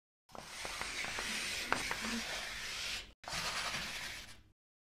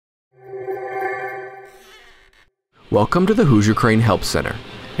Welcome to the Hoosier Crane Help Center.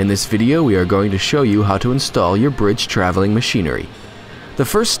 In this video we are going to show you how to install your bridge traveling machinery. The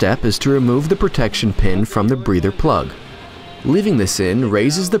first step is to remove the protection pin from the breather plug. Leaving this in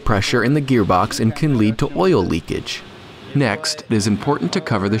raises the pressure in the gearbox and can lead to oil leakage. Next, it is important to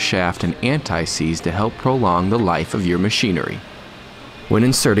cover the shaft in anti-seize to help prolong the life of your machinery. When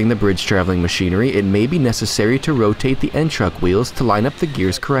inserting the bridge traveling machinery, it may be necessary to rotate the end truck wheels to line up the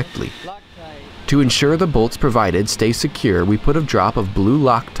gears correctly. To ensure the bolts provided stay secure, we put a drop of blue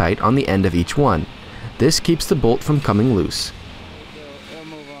Loctite on the end of each one. This keeps the bolt from coming loose.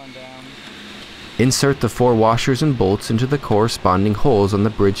 Insert the 4 washers and bolts into the corresponding holes on the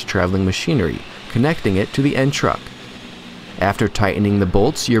bridge traveling machinery, connecting it to the end truck. After tightening the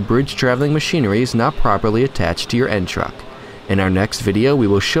bolts, your bridge traveling machinery is now properly attached to your end truck. In our next video, we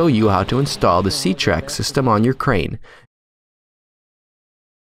will show you how to install the C-Track system on your crane.